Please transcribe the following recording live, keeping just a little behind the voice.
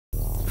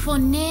For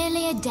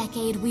nearly a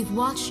decade, we've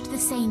watched the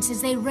Saints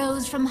as they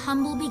rose from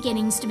humble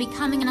beginnings to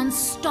becoming an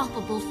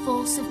unstoppable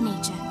force of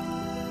nature.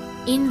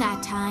 In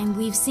that time,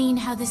 we've seen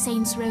how the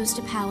Saints rose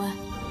to power.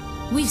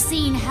 We've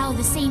seen how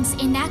the Saints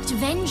enact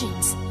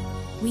vengeance.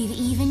 We've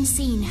even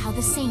seen how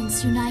the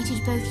Saints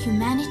united both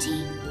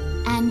humanity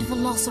and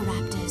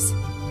velociraptors.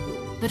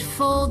 But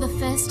for the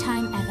first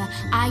time ever,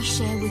 I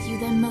share with you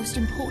their most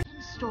important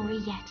story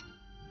yet.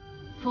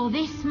 For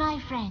this, my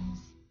friends,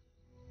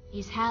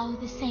 is how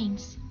the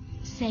Saints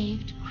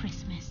saved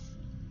Christmas.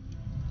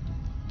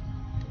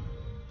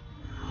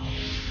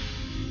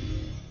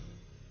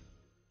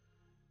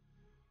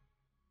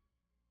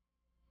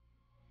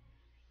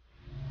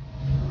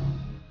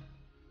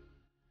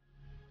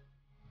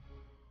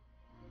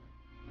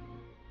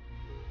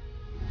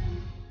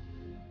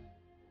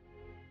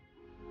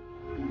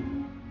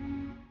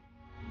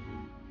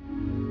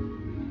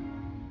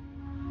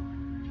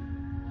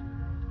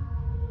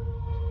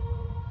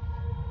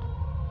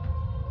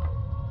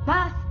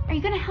 Boss, are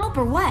you gonna help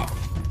or what?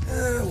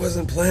 I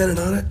wasn't planning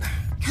on it.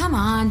 Come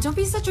on, don't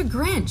be such a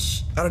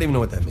Grinch. I don't even know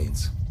what that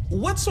means.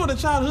 What sort of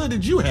childhood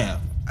did you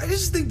have? I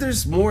just think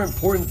there's more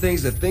important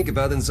things to think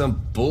about than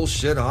some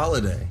bullshit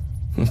holiday.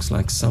 Looks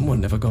like someone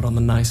never got on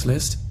the nice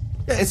list.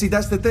 Yeah, and see,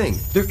 that's the thing.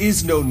 There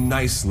is no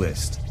nice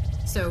list.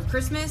 So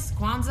Christmas,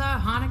 Kwanzaa,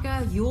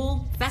 Hanukkah,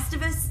 Yule,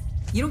 Festivus?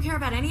 You don't care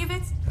about any of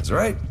it? That's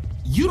right.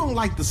 You don't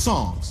like the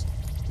songs.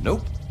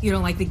 Nope. You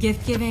don't like the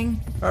gift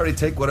giving? I already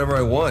take whatever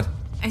I want.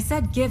 I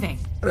said giving.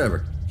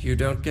 Whatever. You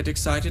don't get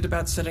excited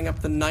about setting up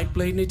the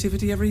Nightblade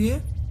nativity every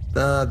year?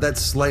 That's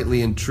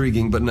slightly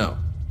intriguing, but no.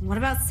 What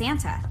about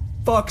Santa?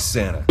 Fuck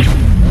Santa.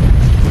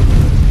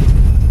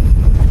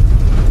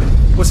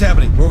 What's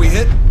happening? Were we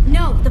hit?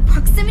 No, the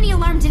proximity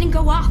alarm didn't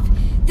go off.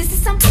 This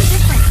is something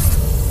different.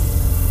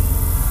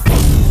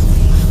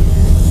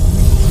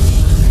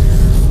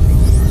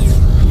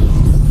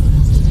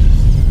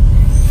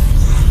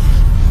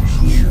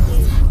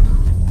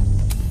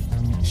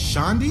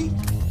 Shandi?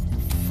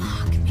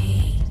 Fuck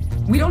me.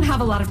 We don't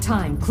have a lot of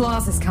time.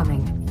 Claus is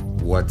coming.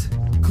 What?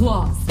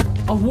 Claus,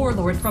 a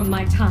warlord from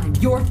my time,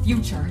 your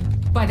future.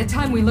 By the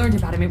time we learned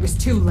about him, it was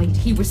too late.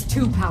 He was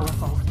too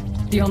powerful.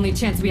 The only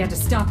chance we had to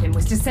stop him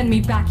was to send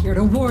me back here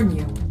to warn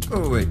you.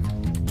 Oh, wait.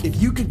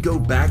 If you could go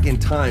back in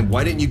time,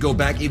 why didn't you go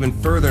back even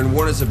further and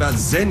warn us about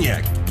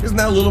Zenyak? Isn't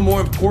that a little more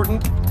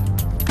important?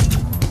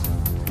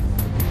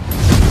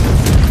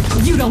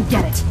 You don't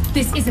get it.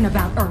 This isn't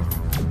about Earth.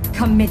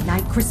 Come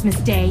midnight, Christmas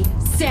Day,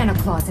 Santa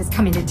Claus is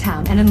coming to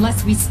town, and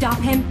unless we stop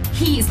him,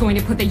 he is going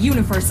to put the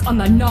universe on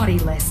the naughty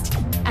list.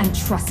 And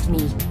trust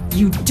me,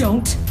 you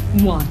don't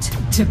want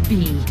to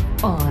be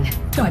on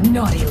the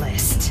naughty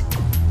list.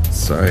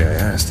 Sorry I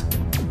asked.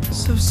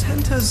 So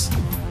Santa's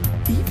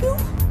evil?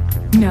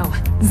 No,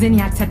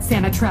 Zinniak's had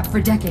Santa trapped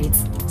for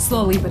decades,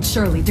 slowly but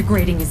surely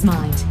degrading his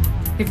mind.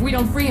 If we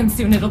don't free him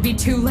soon, it'll be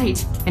too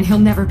late, and he'll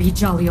never be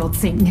jolly old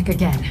Saint Nick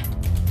again.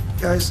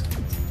 Guys,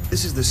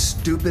 this is the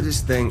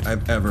stupidest thing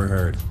I've ever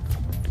heard.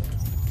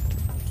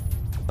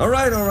 All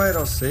right,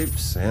 I'll save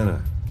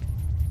Santa.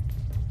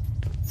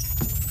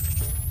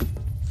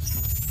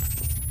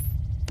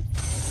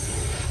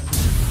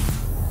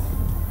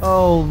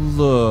 Oh,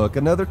 look,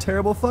 another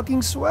terrible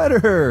fucking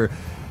sweater.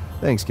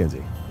 Thanks,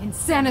 Kenzie. In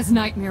Santa's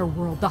nightmare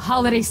world, the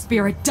holiday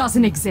spirit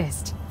doesn't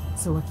exist.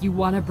 So if you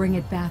want to bring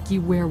it back,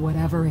 you wear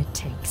whatever it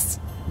takes.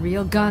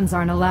 Real guns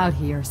aren't allowed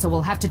here, so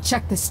we'll have to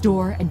check the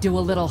store and do a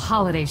little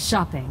holiday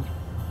shopping.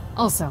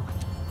 Also,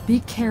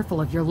 be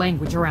careful of your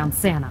language around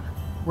Santa.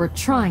 We're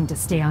trying to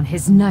stay on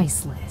his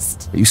nice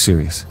list. Are you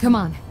serious? Come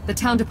on, the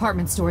town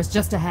department store is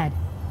just ahead.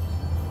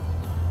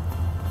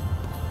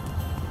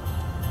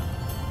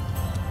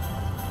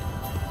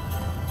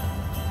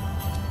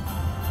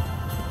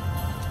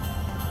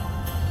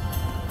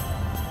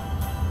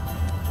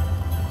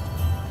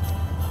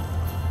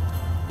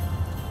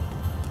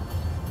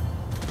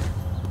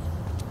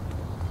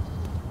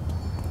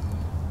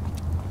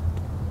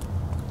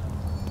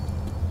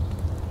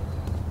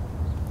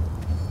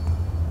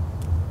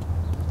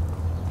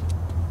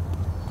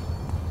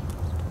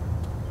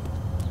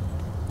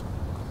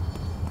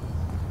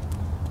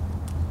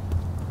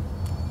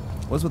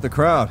 What's with the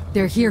crowd?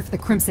 They're here for the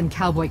Crimson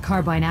Cowboy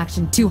Carbine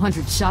Action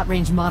 200 shot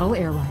range model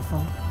air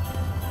rifle.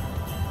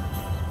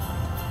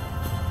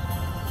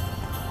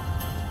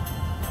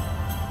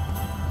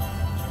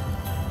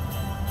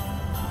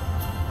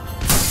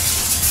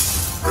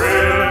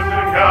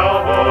 Crimson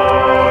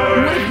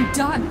Cowboy! What have you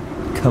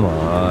done? Come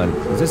on.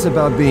 Is this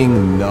about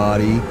being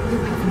naughty? You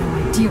have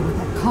no idea what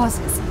that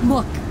causes.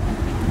 Look!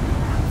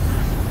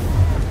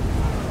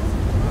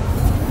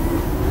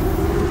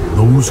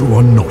 Those who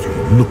are naughty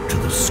look to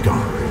the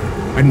sky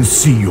and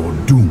see your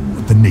doom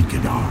with the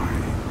naked eye.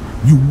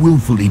 You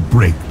willfully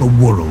break the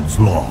world's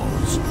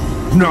laws.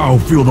 Now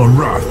feel the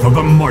wrath of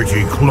the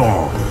mighty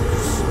claws.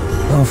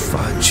 Oh,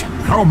 fudge.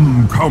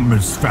 Come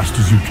as fast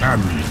as you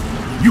can.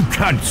 You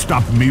can't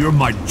stop me or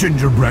my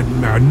gingerbread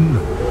men.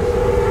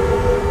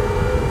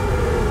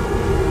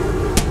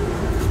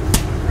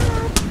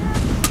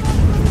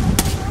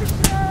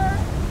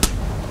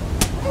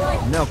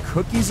 Now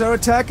cookies are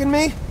attacking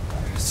me?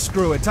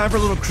 Screw it, time for a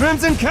little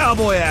Crimson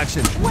Cowboy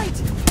action! Wait!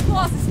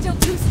 Claws is still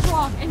too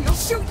strong, and you'll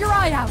shoot your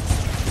eye out!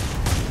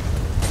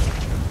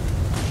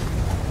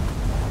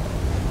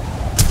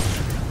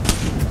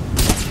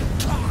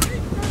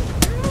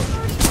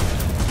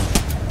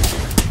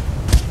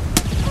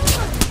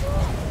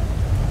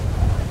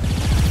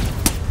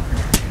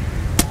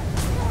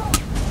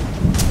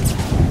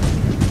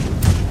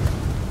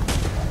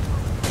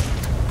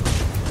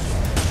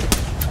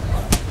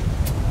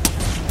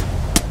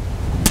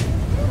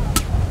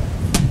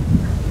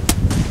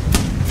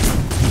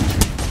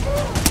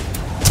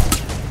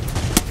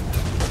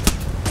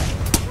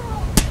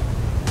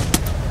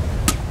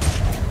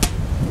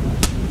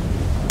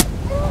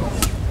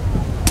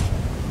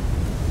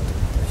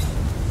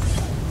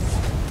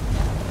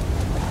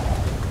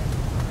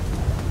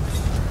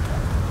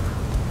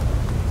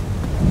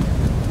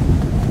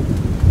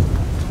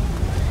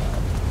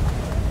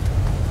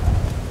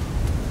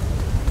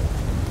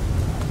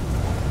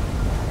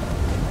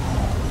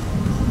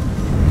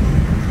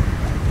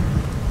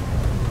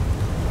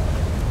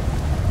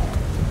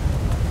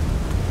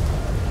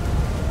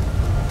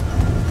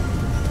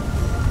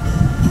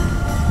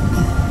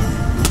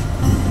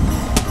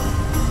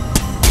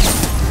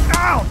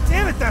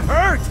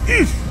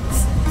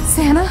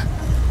 Santa?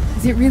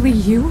 Is it really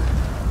you?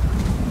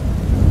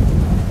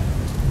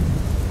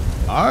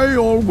 I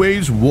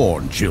always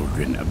warn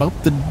children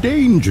about the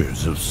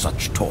dangers of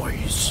such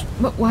toys.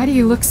 But why do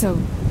you look so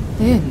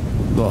thin?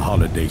 The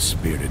holiday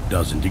spirit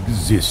doesn't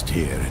exist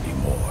here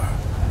anymore.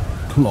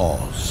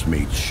 Claus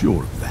made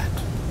sure of that.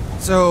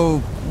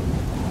 So,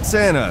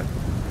 Santa,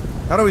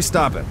 how do we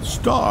stop it?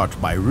 Start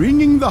by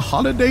ringing the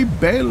holiday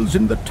bells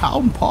in the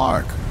town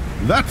park.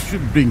 That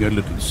should bring a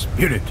little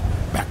spirit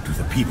back to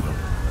the people.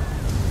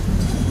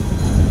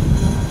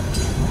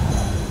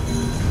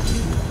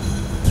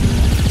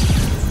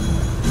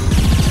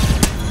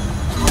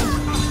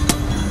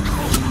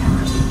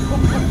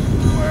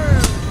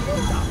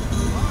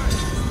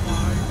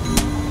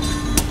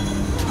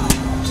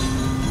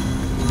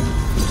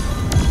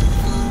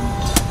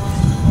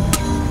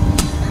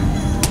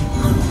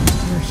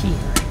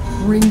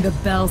 Ring the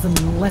bells and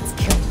then let's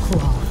kill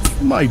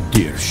Claus. My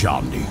dear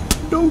Shandi,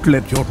 don't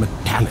let your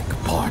metallic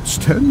parts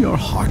turn your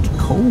heart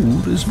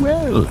cold as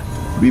well.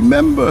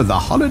 Remember the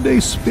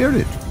holiday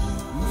spirit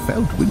you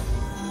felt when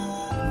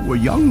you were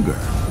younger.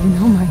 You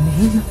know my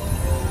name?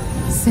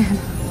 Santa.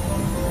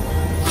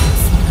 I'm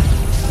sorry.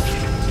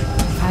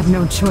 I've had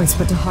no choice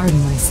but to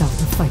harden myself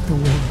to fight the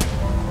war.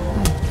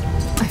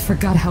 I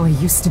forgot how I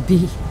used to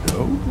be.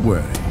 Don't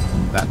worry.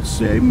 That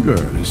same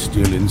girl is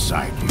still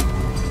inside you.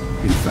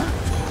 In fact,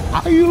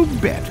 I'll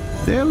bet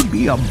there'll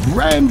be a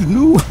brand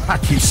new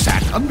hacky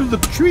sack under the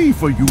tree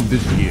for you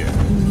this year.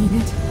 You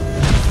mean it?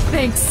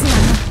 Thanks,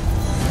 Santa.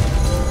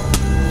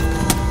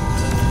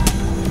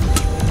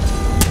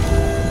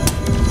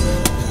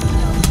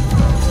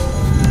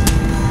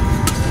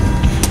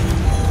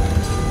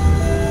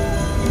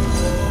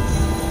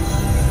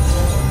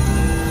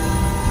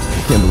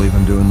 I can't believe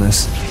I'm doing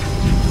this.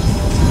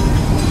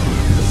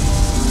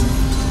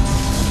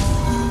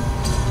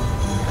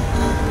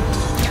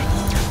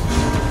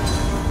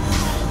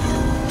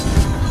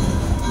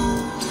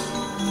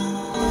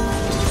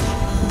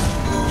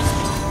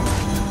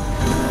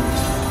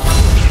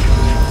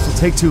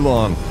 Take too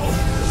long.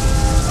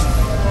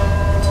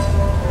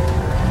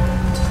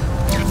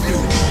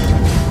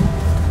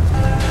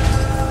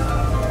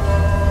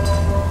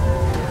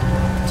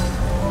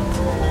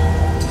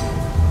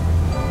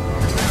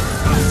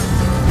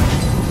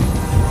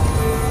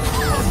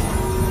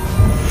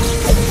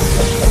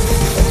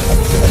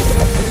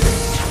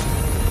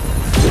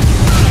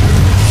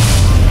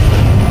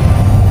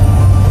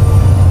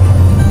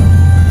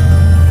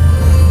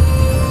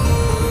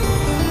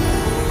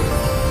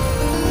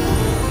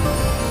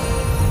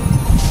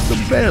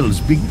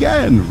 Bells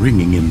began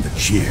ringing in the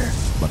cheer,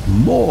 but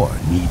more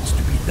needs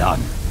to be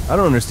done. I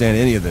don't understand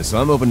any of this,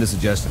 so I'm open to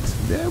suggestions.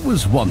 There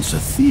was once a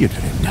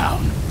theater in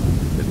town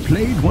that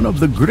played one of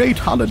the great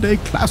holiday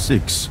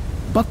classics,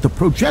 but the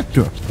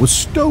projector was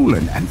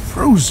stolen and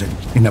frozen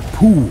in a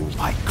pool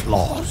by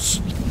Claus.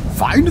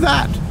 Find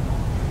that,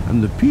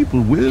 and the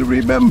people will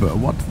remember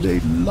what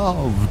they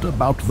loved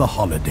about the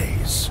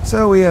holidays.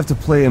 So we have to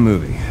play a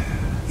movie.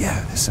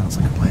 Yeah, this sounds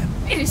like a plan.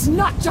 It is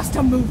not just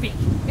a movie.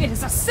 It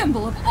is a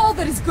symbol of all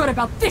that is good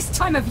about this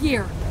time of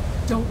year.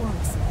 Don't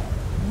worry, sir.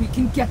 We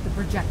can get the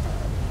projector.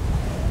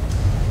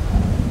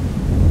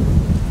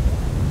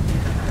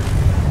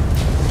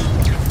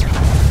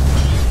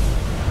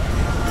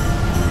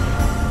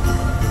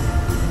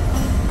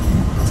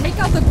 Take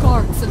out the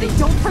guards so they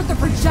don't hurt the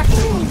projector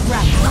when you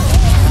grab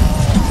it.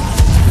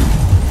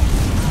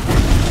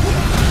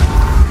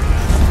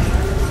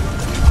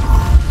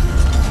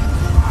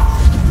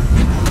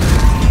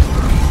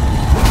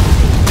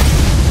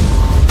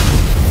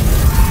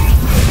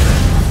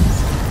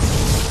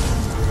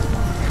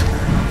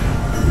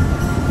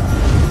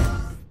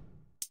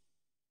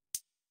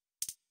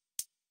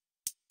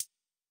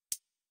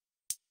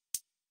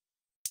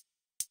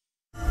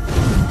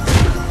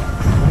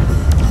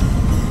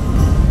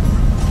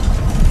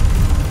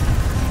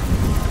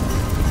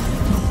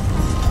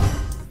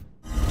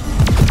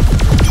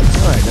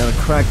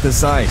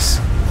 this ice.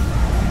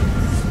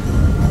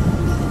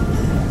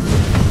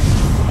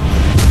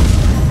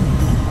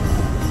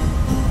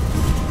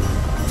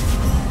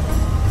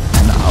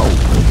 Now,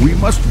 we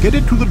must get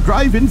it to the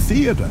drive-in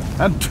theater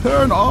and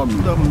turn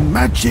on the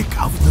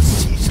magic of the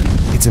season.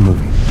 It's a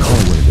movie. Call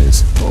it what it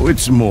is. Oh,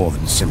 it's more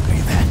than simply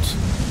that.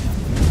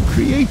 It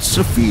creates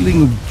a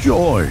feeling of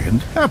joy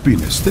and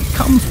happiness that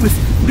comes with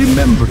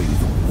remembering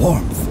the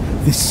warmth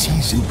this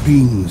season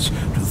brings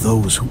to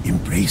those who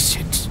embrace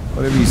it.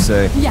 Whatever you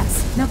say.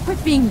 Yes, now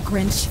quit being a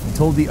Grinch. I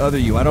told the other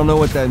you, I don't know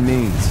what that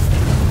means.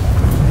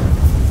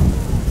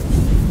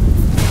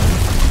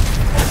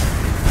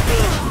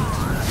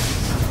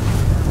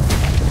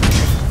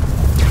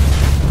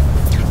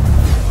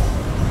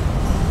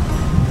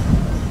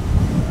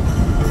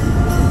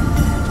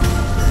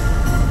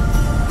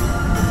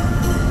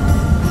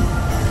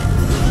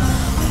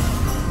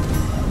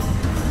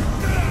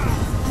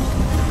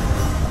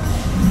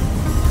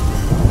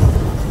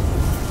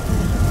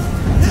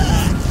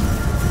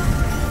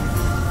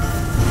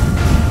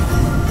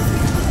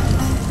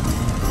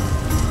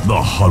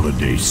 The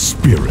holiday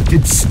spirit,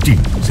 it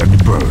stings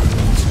and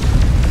burns.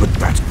 But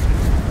that...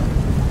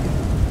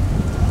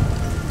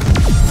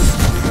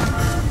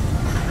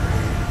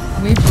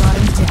 We brought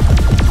him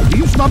down.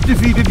 He's not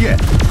defeated yet.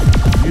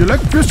 The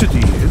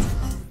electricity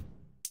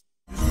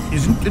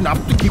isn't enough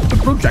to keep the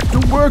projector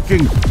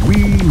working.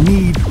 We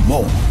need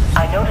more.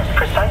 I noticed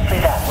precisely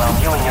that while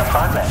viewing your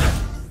progress.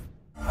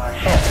 Our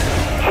ship.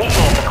 Meet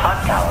me at the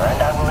clock tower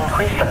and I will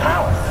increase the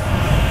power.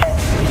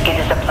 And it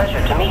is a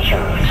pleasure to meet you,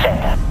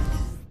 Santa.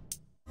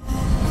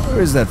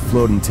 Where is that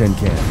floating tin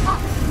can?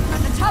 At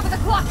the top of the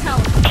clock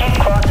tower. Keep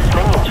Claus's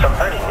minions from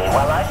hurting me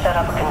while I set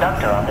up a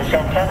conductor on this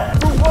antenna.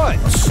 For what?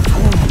 A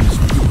storm is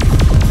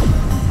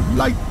brewing.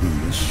 Lightning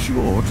is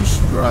sure to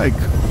strike.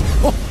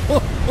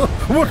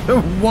 What a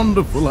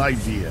wonderful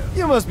idea.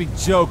 You must be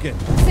joking.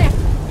 Sam,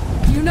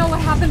 do you know what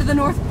happened to the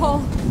North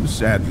Pole?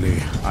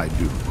 Sadly, I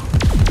do.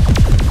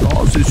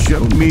 Claus has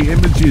shown me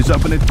images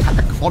of an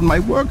attack on my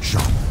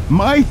workshop.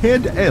 My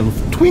head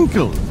elf,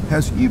 Twinkle,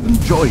 has even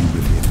joined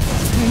with it.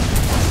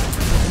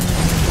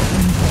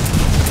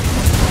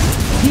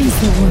 He's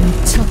the one who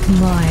took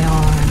my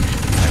arm.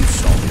 I'm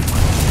sorry,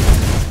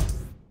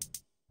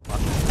 but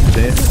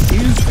there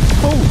is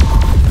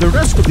hope. The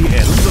rest of the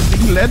elves are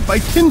being led by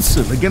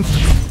Tinsel against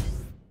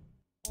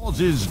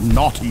Claus's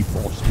naughty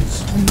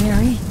forces. And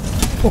Mary?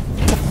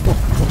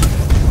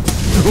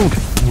 Don't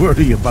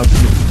worry about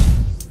me.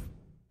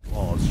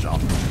 Claus shop.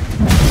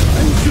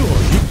 I'm sure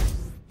she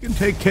can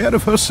take care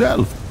of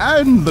herself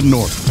and the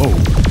North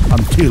Pole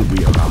until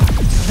we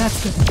arrive.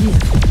 That's good to hear.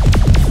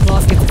 If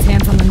Claus gets his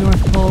hands on the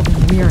North Pole,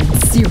 then we're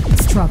in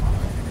serious trouble.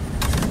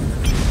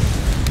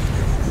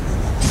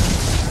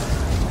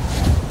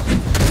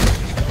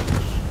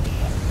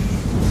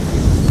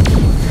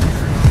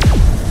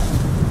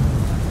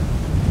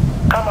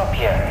 Come up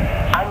here.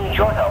 I need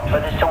your help for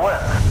this to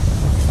work.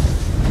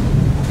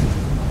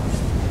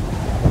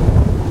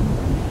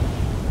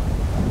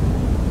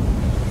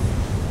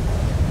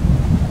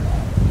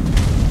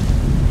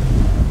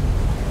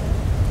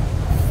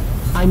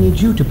 I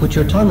need you to put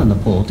your tongue on the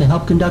pole to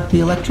help conduct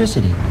the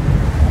electricity.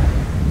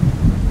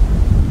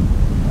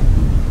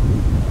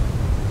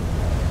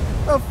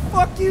 The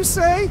fuck you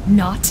say?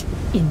 Not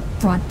in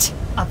front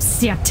of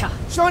Santa.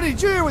 Shawnee,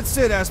 did you hear what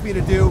Sid asked me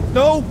to do?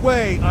 No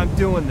way I'm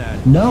doing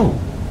that. No.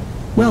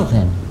 Well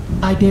then,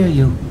 I dare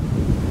you.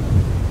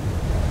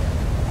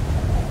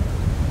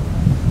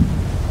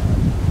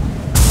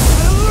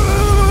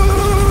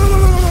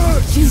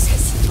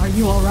 Jesus, are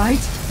you alright?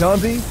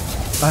 Dombey,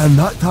 I'm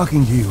not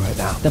talking to you right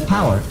now. The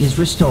power is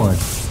restored.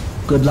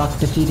 Good luck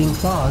defeating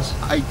Claus.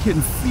 I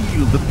can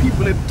feel the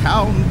people in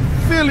town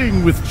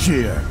filling with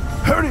cheer.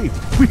 Hurry!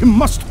 We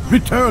must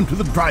return to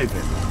the drive-in.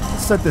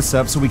 Let's set this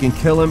up so we can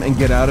kill him and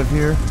get out of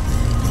here.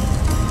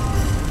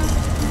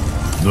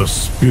 The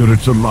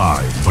spirit's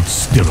alive, but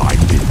still I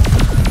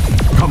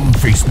live. Come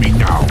face me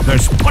now.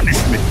 There's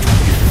punishment to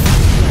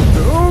give.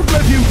 Don't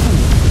let him fool.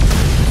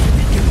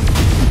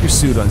 Keep your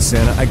suit on,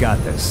 Santa. I got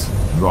this.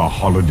 The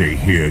holiday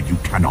here you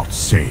cannot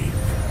save.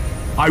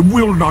 I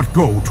will not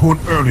go to an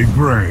early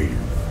grave.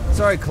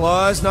 Sorry,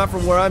 Claus. Not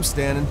from where I'm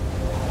standing.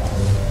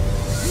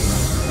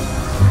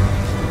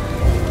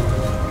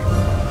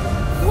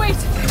 Wait!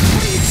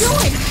 What are you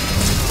doing?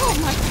 Oh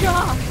my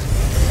god!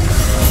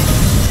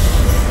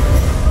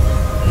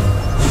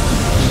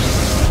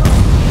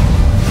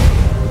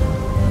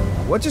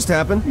 What just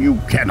happened? You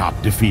cannot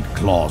defeat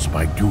Claus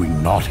by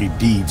doing naughty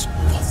deeds,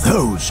 for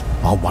those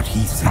are what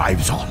he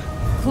thrives on.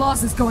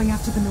 Claus is going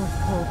after the North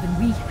Pole, then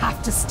we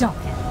have to stop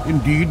him.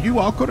 Indeed, you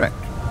are correct.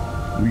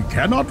 We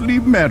cannot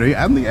leave Mary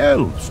and the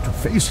elves to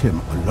face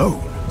him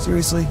alone.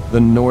 Seriously? The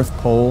North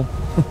Pole?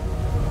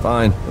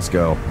 Fine, let's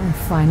go. I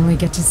finally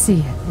get to see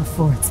it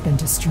before it's been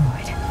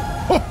destroyed.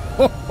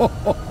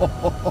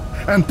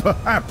 And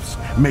perhaps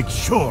make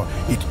sure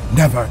it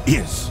never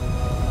is.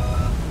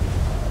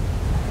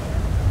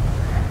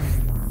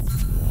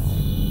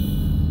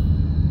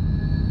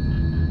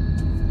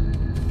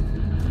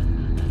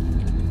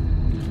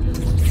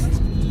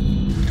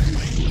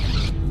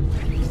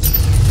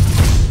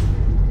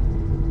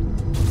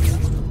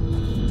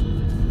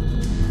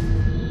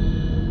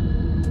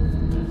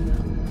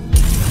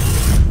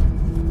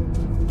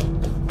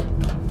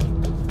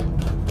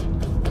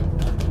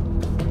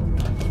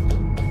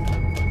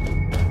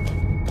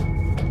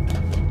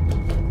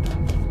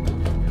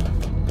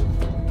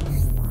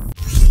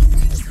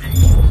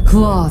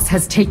 Claus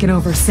has taken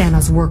over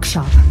Santa's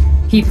workshop.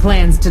 He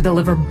plans to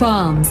deliver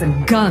bombs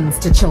and guns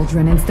to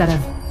children instead of,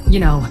 you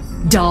know,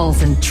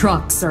 dolls and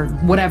trucks or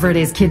whatever it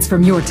is kids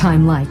from your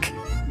time like.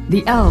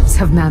 The elves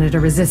have mounted a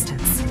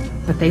resistance,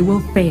 but they will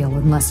fail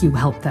unless you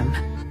help them.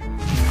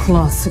 If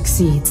Claus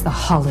succeeds, the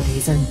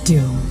holidays are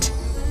doomed.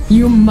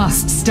 You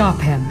must stop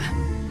him.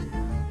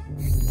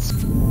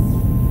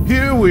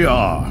 Here we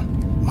are.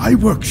 My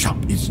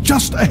workshop is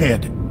just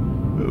ahead.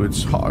 Oh,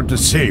 it's hard to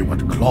say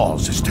what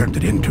Claus has turned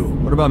it into.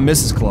 What about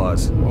Mrs.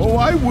 Claus? Oh,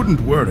 I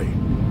wouldn't worry.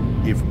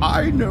 If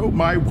I know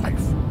my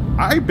wife,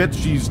 I bet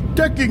she's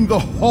decking the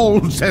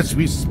halls as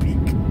we speak.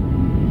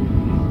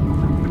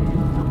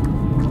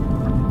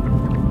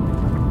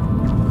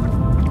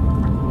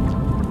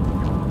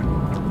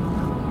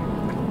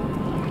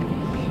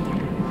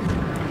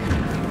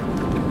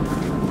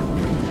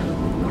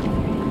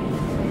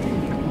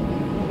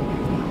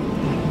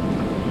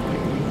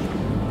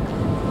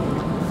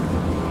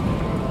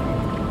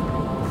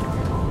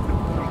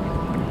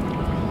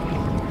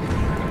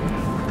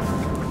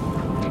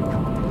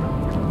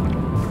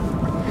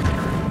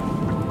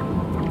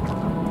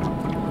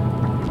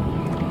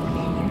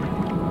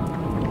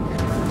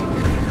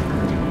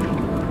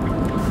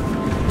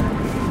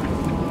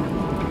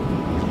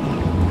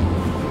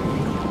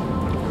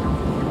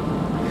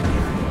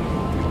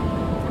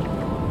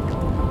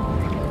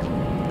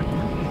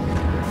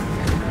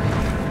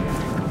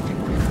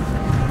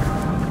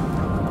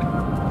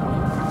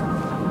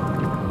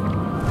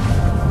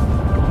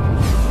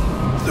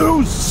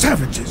 Those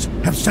savages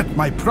have set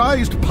my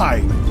prized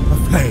pine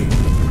aflame.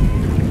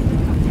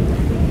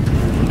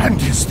 And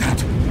is that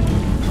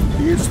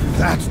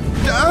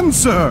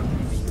Dancer?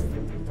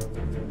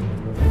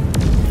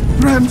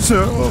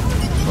 Prancer?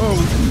 Oh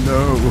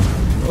no.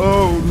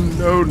 Oh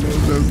no, no,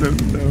 no, no,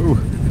 no.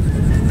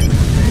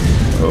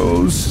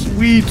 Oh,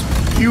 sweet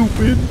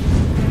Cupid.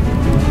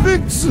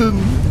 Vixen,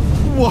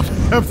 what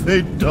have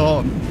they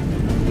done?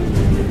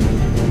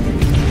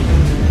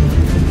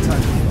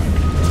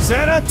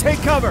 Santa, take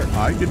cover!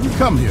 I didn't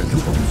come here to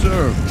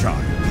observe,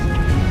 child.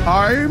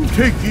 I'm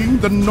taking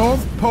the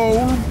North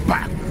Pole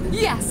back.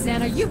 Yeah,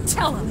 Santa, you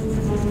tell him.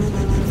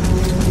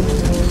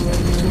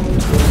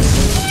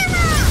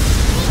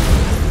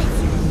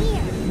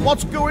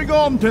 What's going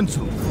on,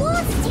 Tinsel?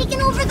 Claus has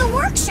taken over the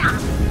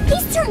workshop.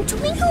 He's turned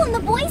Twinkle and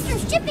the boys from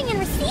shipping and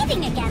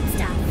receiving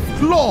against us.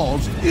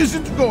 Claus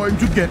isn't going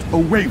to get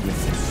away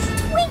with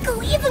this.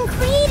 Twinkle even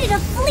created a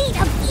fleet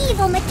of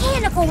evil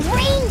mechanical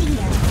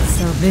reindeer.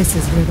 So this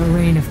is where the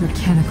reign of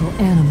mechanical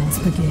animals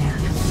began.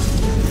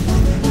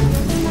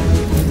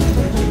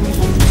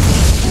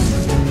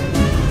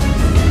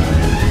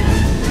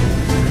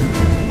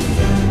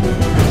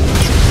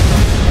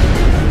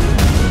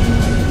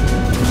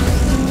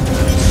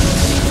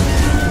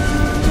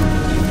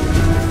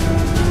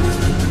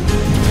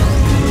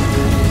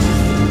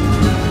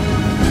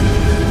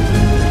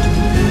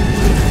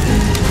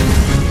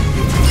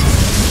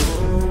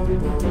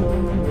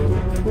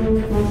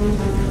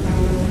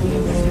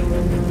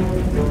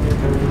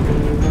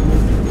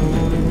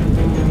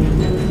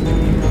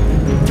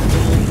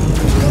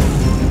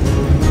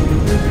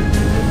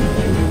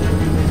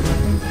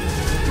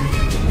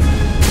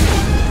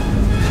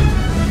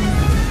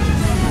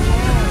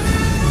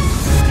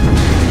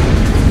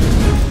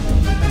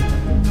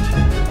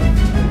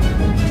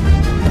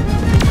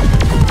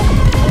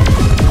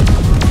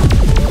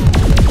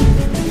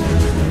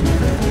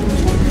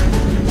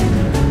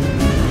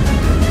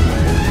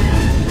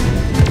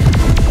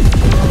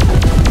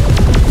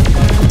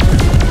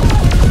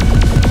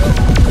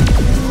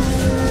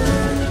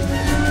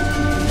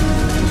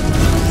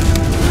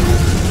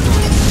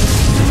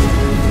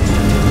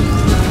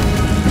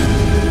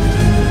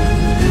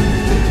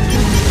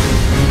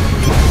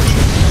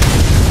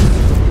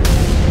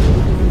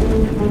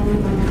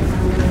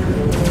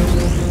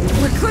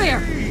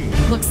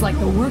 Looks like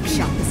the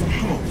workshop is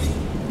ahead.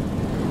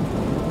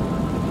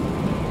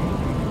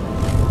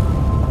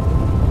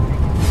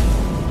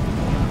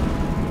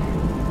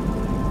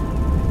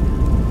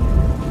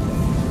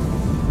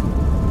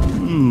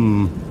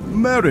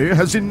 Mary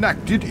has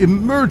enacted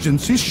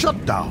emergency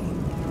shutdown.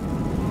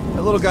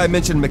 That little guy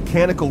mentioned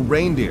mechanical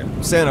reindeer.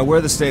 Santa, where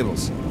are the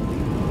stables?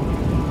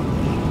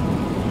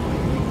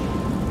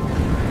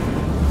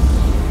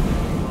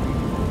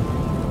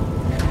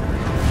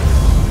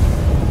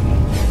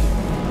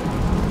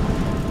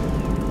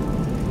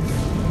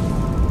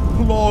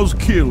 Claus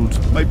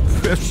killed my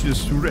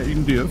precious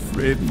reindeer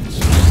friends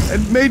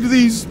and made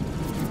these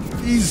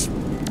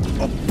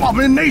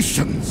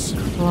abominations.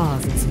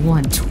 Claus is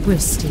one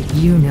twisted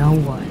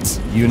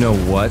you-know-what. You know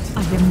what?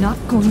 I am not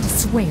going to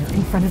swear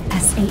in front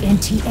of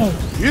Santa.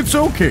 It's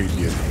okay,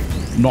 dear.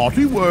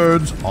 Naughty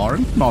words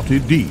aren't naughty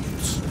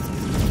deeds.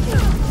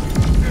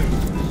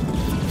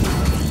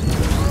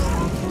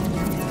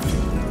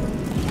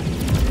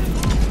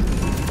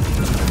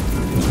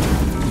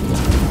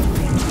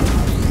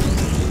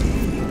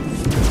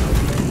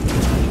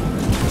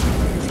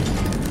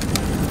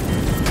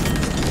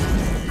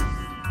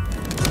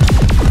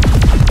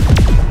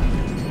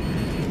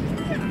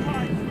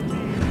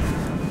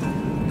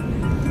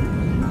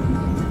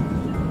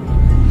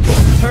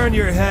 turn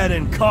your head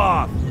and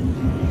cough.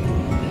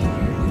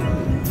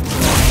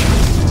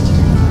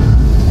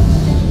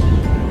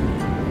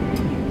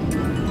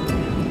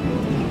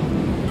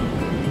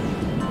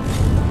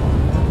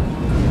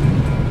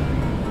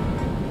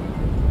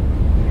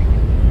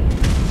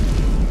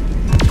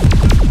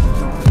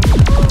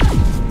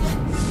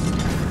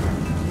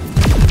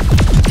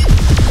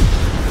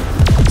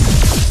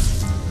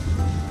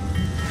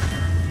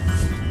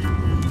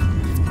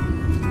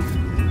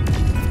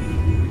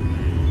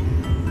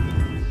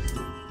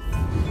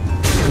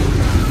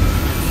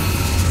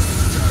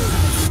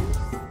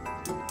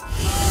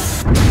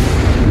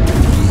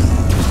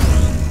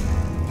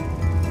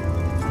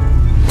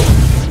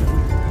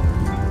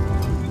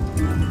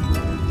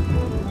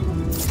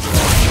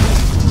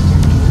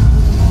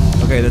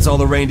 Okay, that's all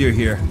the reindeer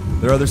here.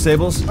 There are other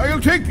stables?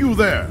 I'll take you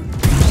there.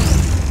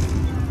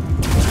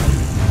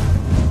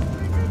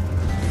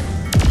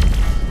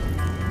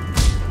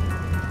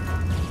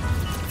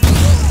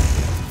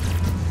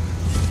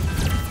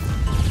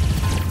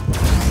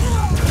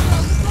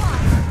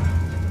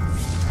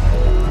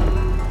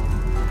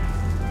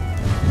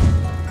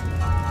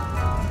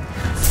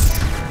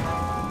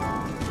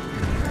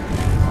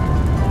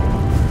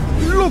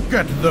 Look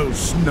at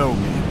those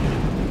snowmen.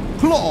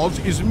 Claus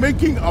is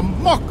making a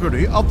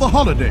mockery of the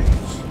holidays.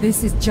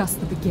 This is just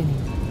the beginning.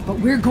 But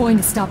we're going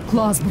to stop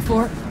Claus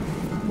before...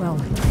 Well,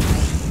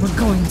 we're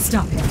going to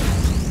stop him.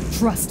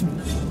 Trust me.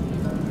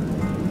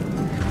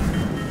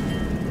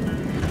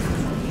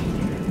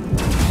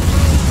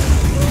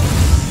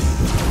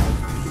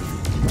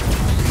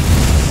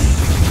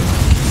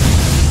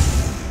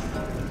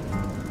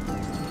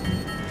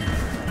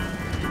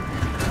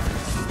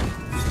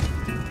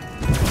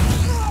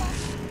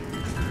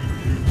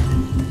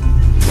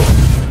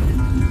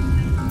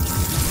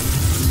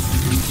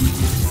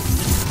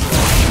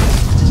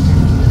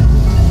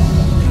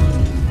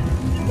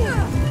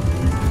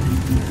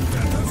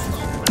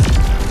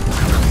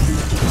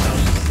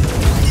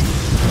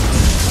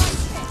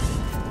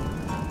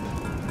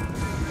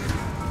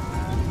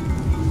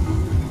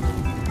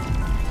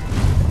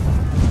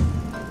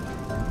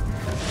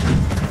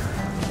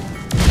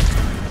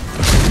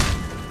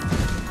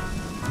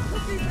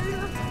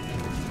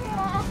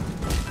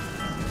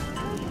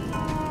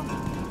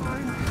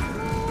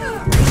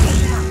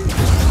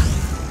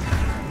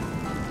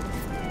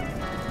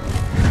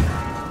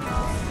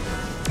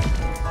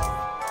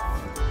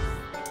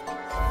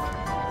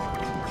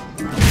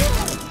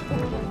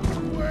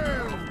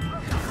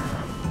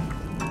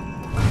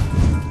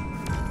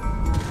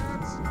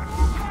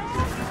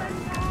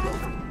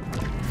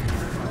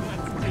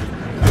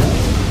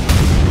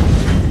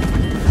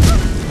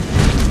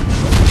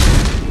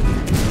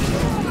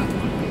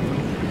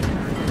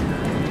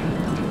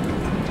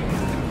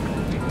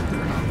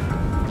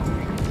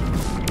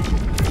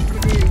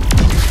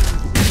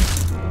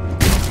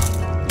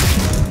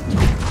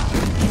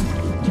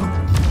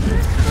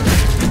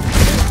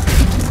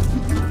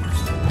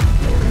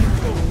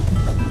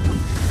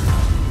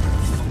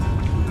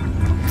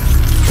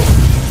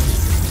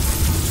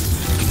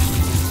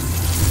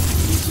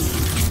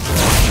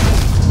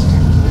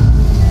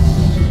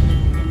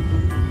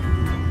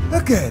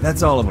 Okay,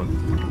 that's all of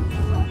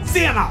them.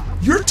 Santa,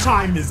 your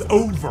time is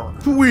over.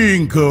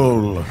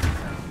 Twinkle,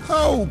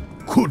 how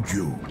could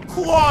you?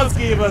 Claus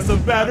gave us a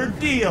better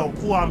deal,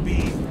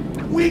 Plumpy.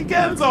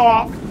 Weekends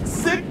off,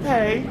 sick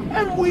pay,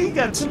 and we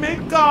get to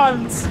make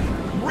guns.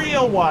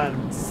 Real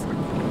ones.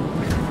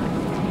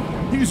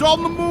 He's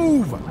on the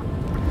move.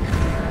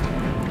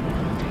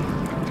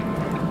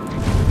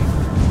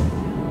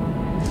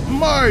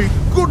 My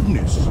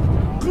goodness!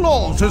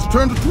 Claus has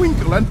turned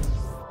Twinkle and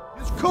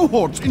his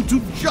cohorts into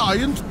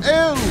giant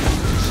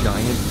elves.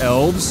 Giant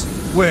elves?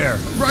 Where?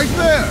 Right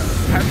there.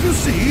 Can't you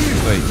see?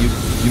 Wait,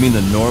 you mean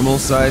the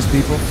normal-sized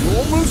people?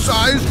 Normal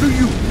size to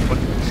you, but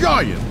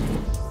giant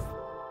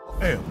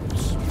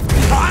elves.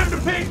 Time to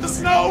paint the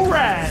snow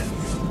red.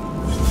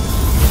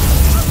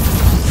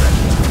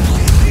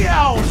 The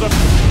elves are...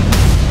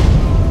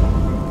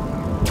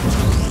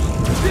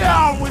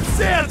 Down with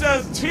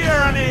Santa's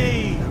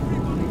tyranny!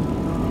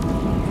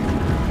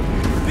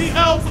 The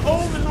elves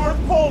own the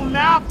North Pole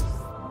now!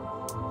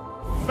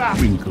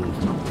 Twinkle,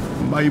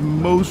 my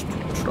most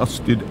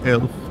trusted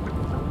elf.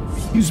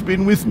 He's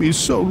been with me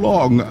so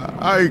long,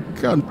 I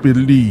can't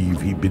believe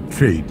he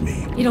betrayed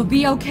me. It'll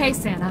be okay,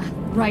 Santa,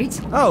 right?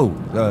 Oh,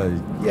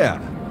 yeah.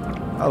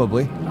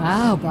 Probably.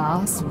 Wow,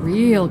 boss.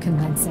 Real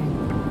convincing.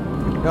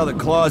 Now that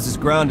Claus is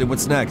grounded,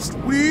 what's next?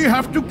 We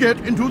have to get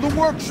into the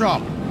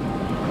workshop.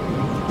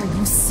 Are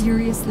you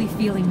seriously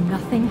feeling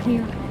nothing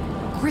here?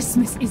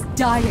 Christmas is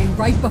dying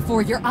right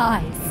before your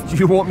eyes.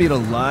 You want me to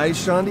lie,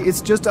 Shandi?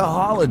 It's just a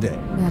holiday.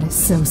 That is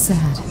so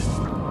sad.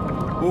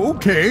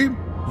 Okay,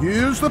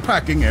 here's the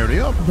packing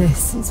area.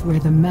 This is where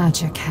the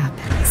magic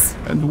happens.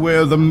 And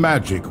where the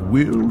magic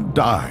will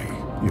die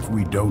if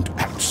we don't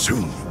act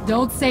soon.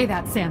 Don't say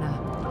that,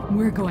 Santa.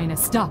 We're going to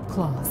stop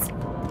Claus.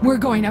 We're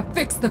going to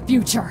fix the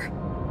future.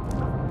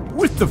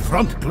 With the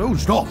front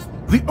closed off,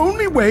 the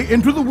only way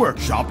into the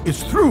workshop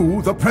is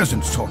through the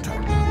present sorter.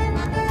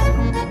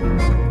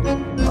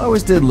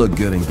 Always did look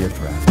good in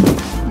gift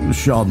wrap.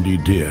 Shandy,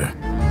 dear,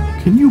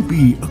 can you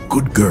be a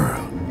good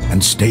girl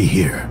and stay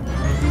here?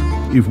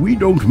 If we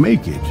don't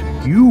make it,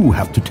 you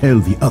have to tell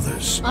the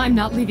others. I'm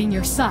not leaving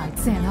your side,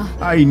 Santa.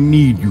 I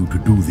need you to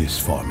do this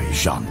for me,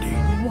 Shandy.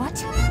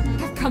 What?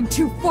 I've come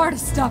too far to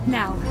stop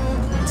now.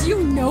 Do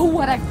you know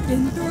what I've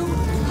been through?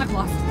 I've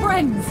lost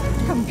friends,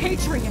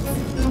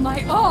 compatriots,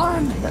 my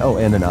arm. Oh,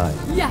 and an eye.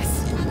 Yes,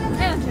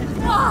 and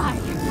an eye.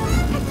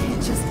 I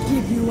can't just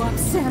give you up,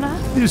 Santa.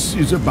 This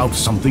is about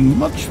something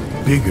much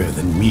bigger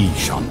than me,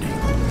 Shandy.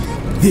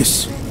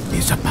 This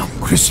is about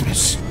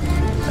Christmas.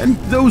 And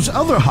those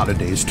other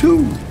holidays,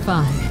 too.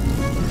 Fine.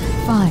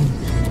 Fine.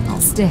 I'll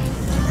stay.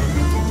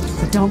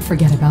 But don't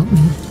forget about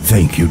me.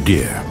 Thank you,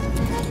 dear.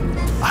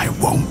 I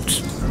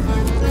won't.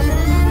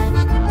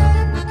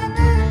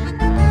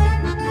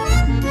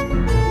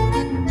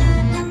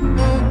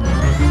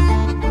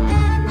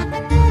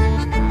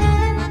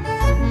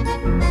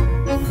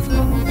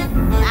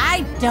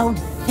 I don't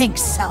think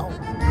so.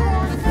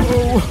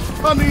 Oh,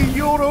 honey,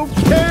 you're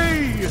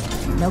okay.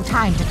 No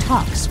time to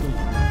talk, sweetie.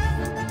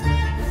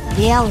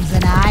 The elves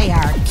and I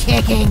are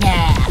kicking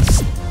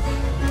ass.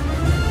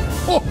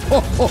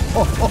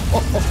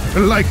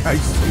 Like I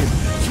said,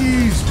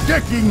 she's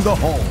decking the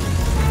hall.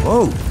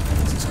 Whoa,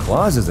 this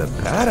Claus is a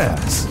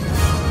badass.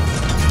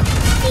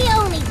 The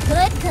only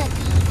good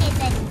cookie is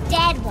a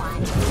dead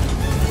one.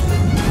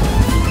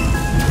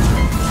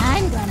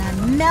 I'm gonna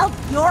melt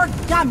your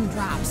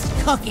gumdrops,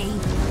 Cookie.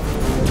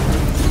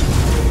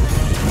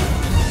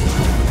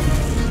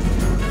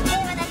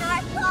 Over the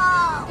North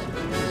Pole.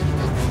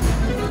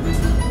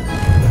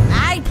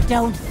 I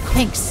don't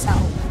think so.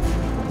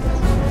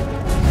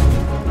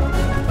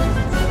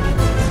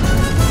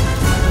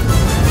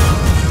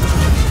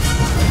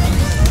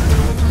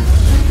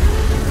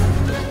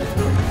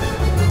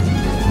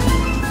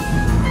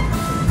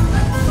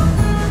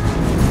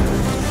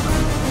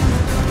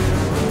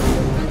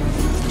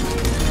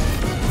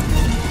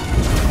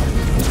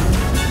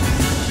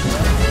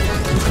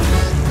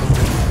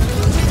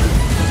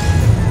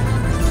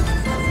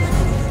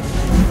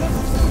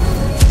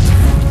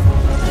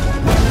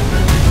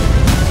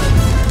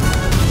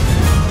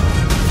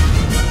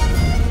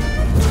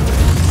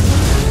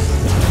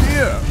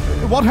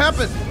 What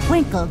happened?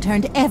 Twinkle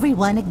turned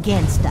everyone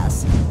against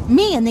us.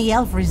 Me and the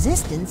elf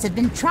resistance have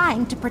been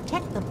trying to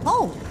protect the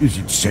pole. Is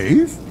it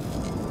safe?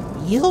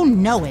 You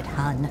know it,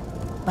 hun.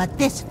 But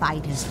this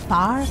fight is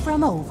far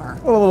from over.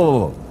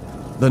 Oh,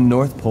 the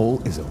North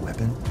Pole is a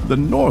weapon? The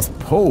North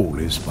Pole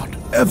is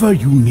whatever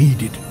you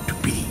need it to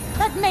be.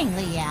 But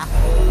mainly, yeah.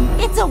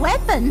 It's a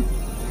weapon.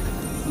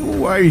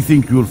 Oh, I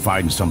think you'll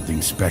find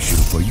something special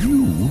for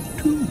you,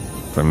 too.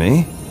 For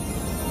me?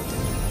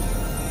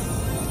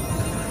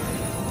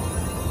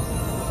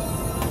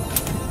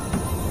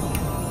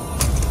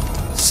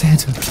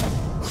 Santa,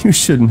 you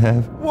shouldn't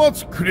have.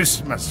 What's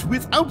Christmas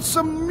without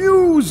some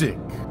music?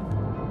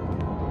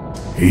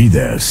 Hey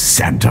there,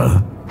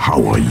 Santa.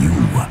 How are you?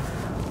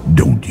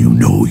 Don't you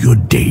know your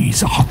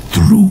days are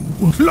through?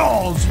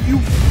 Claus, you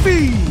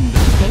fiend!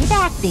 Stay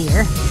back,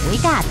 dear. We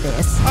got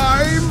this.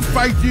 I'm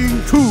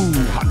fighting too,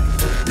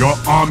 honey. Your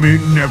army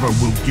never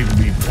will give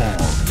me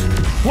pause,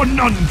 for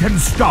none can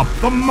stop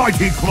the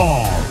mighty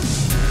Claus.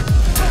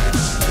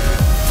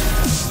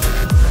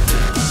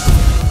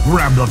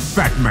 Grab the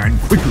fat man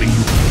quickly,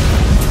 you...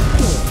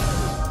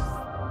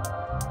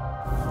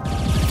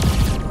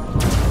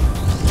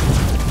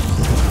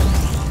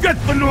 Get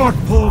the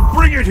North Pole,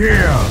 bring it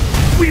here!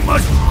 We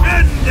must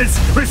end this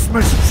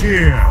Christmas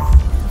cheer!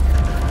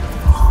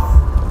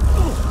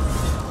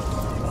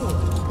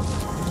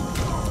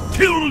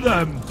 Kill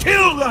them!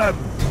 Kill them!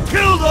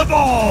 Kill them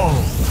all!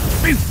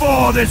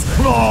 Before this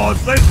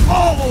Claus, they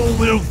all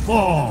will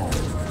fall!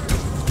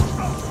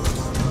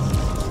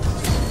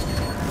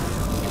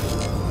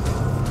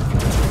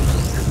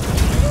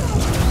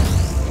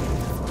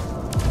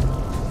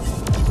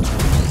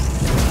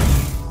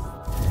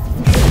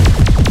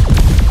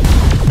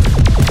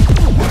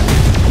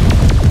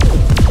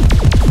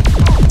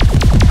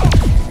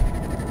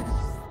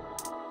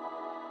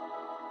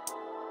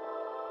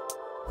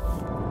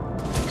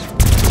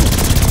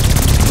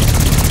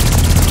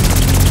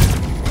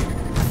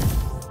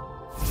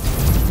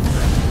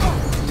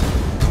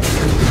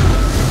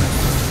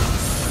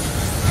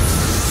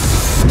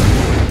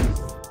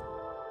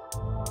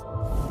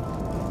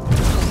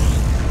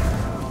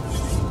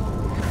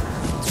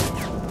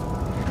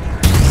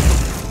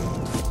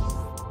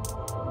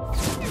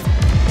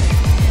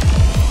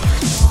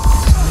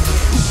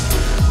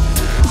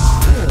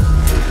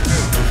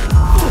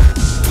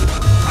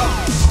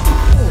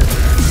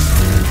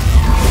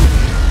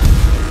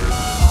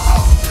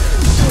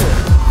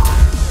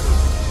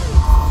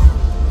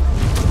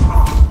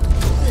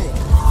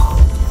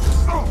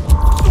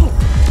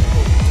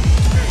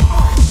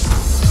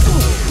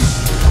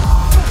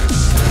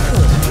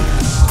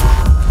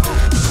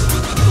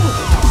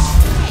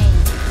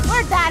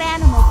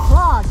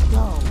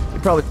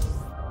 Probably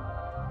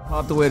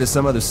popped away to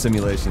some other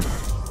simulation.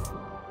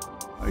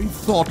 I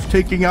thought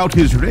taking out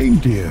his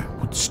reindeer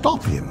would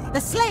stop him. The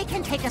sleigh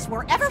can take us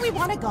wherever we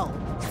want to go.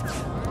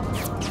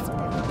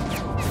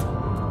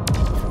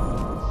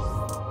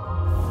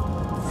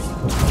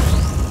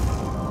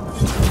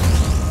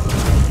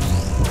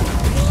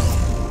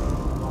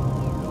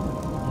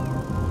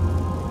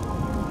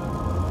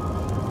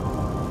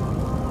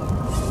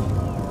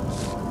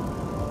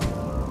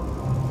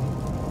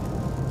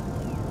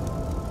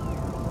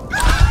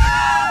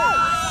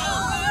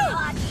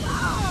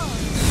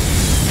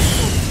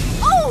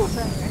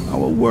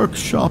 Our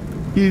workshop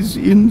is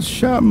in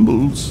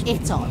shambles.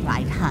 It's all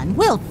right, hon.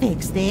 We'll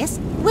fix this.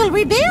 We'll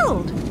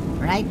rebuild.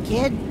 Right,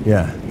 kid?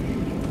 Yeah.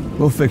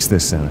 We'll fix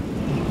this, Santa.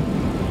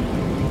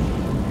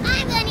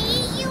 I'm gonna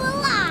eat you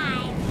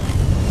alive!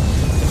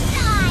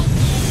 Die!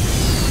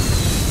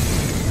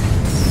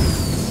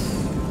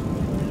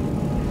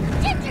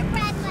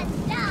 Gingerbread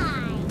must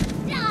die!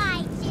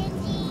 Die,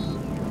 Gingy!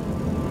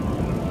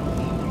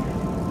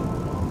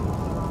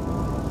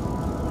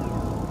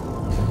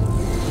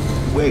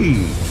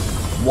 Wait,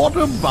 what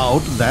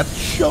about that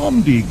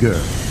Shandi girl?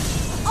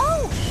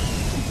 Oh!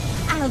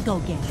 I'll go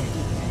get her, dear.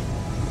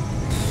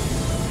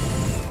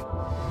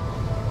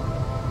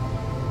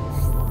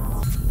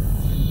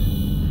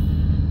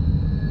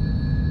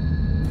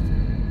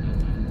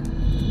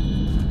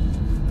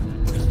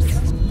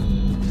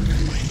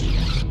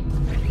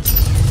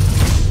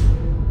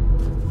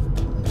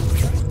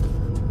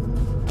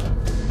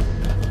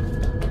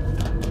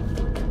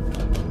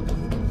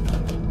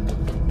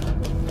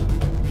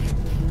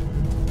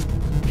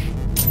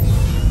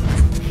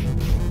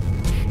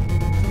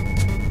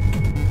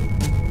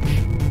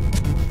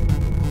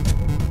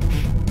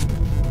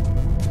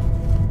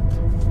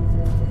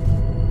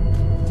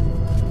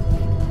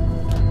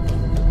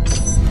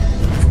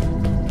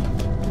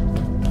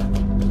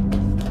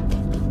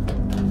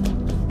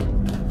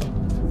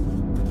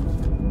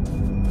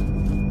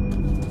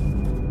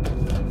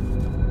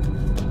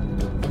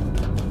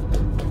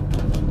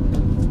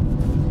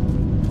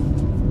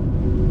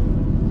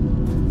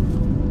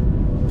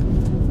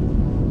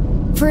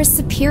 For a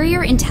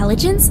superior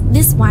intelligence,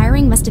 this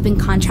wiring must have been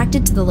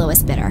contracted to the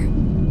lowest bidder.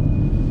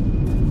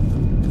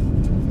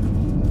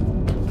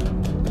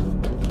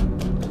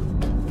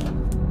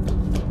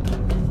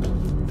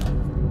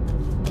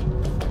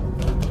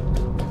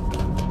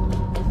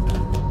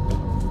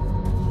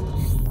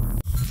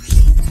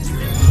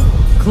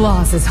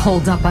 Claus is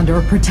holed up under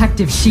a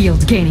protective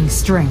shield gaining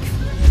strength.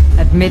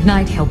 At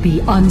midnight, he'll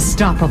be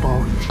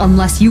unstoppable,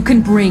 unless you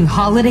can bring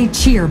holiday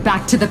cheer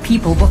back to the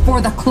people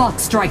before the clock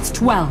strikes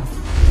 12.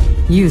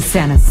 Use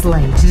Santa's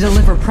sleigh to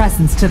deliver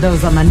presents to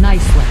those on the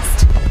nice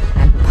list,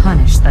 and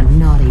punish the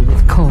naughty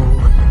with coal.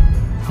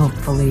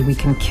 Hopefully we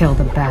can kill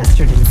the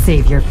bastard and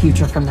save your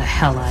future from the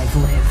hell I've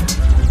lived.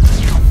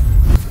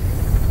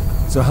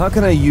 So how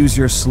can I use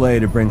your sleigh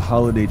to bring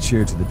holiday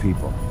cheer to the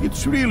people?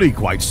 It's really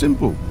quite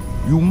simple.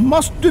 You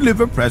must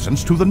deliver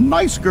presents to the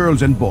nice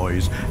girls and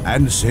boys,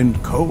 and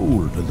send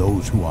coal to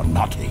those who are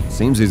naughty.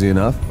 Seems easy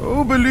enough.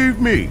 Oh, believe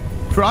me.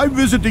 Try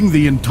visiting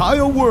the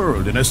entire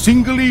world in a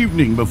single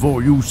evening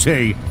before you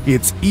say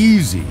it's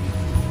easy.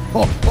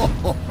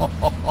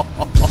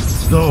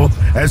 Though,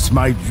 as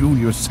my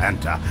junior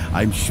Santa,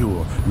 I'm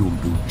sure you'll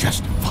do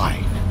just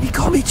fine. You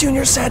call me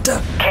Junior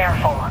Santa?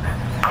 Careful.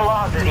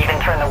 Claus has even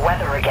turned the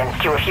weather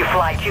against you if you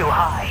fly too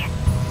high.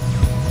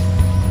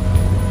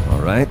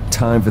 All right,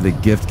 time for the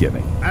gift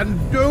giving. And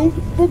don't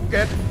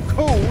forget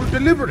coal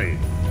delivery.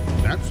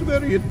 That's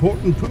very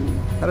important too.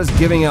 How does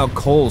giving out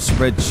coal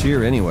spread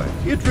cheer anyway?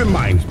 It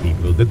reminds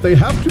people that they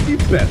have to be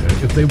better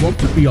if they want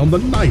to be on the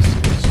nice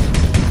list.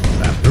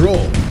 After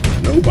all,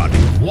 nobody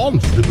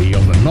wants to be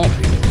on the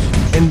naughty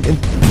list. And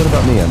what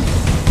about me?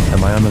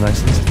 Am I on the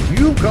nice list?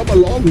 You've come a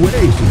long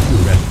way since you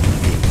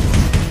rescued me.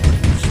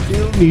 You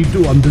still need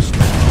to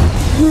understand the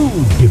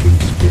true giving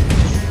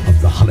spirit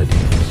of the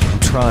holidays. I'm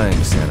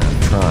trying, Santa, I'm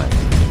trying.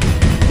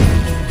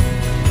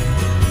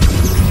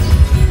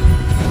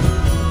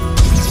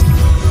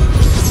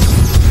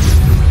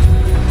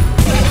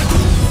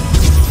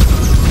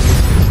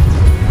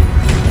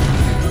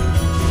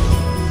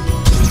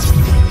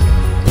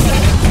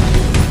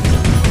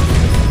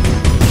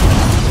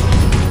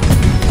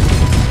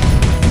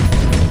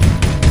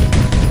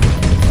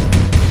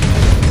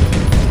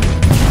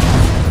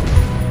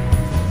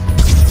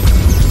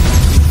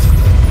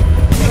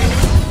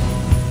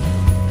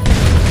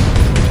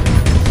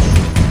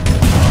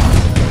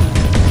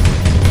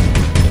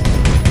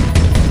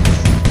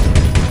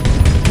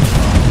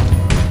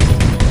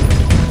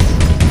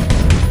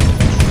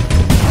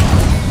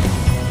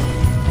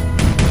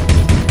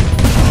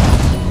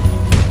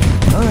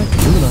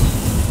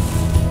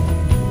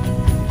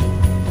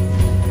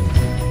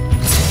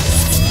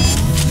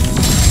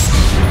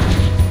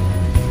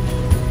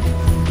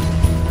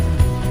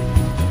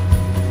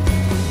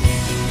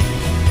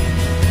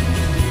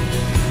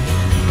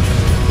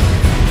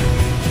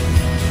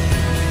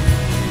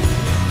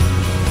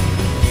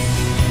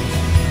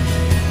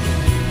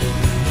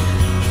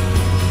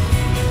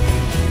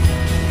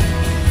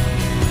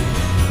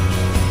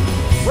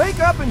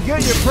 and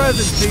get your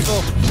presents,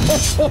 people.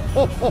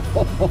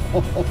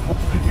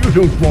 You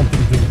don't want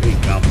them to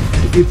wake up.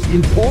 It's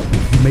important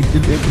to make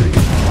delivery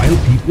while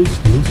people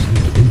still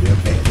sleep in their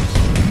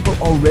beds. People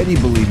already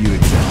believe you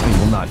exist. I mean,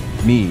 well, not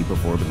me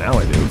before, but now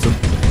I do. So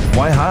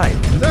why hide?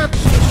 That's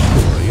a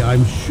story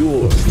I'm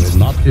sure you're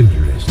not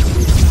interested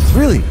in.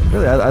 Really?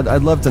 Really?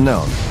 I'd love to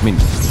know. I mean,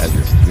 as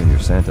your junior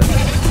Santa,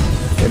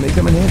 it may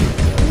come in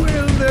handy.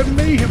 Well, there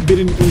may have been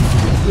an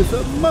incident with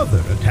a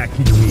mother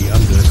attacking me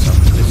under some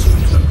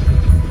mistletoe.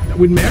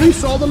 When Mary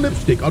saw the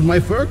lipstick on my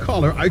fur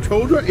collar, I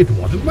told her it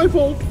wasn't my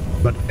fault.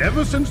 But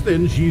ever since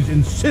then, she's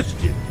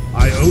insisted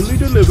I only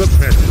deliver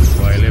presents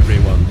while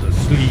everyone's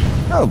asleep.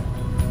 Oh,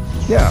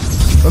 yeah.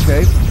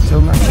 Okay, so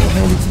not so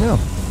handy to know.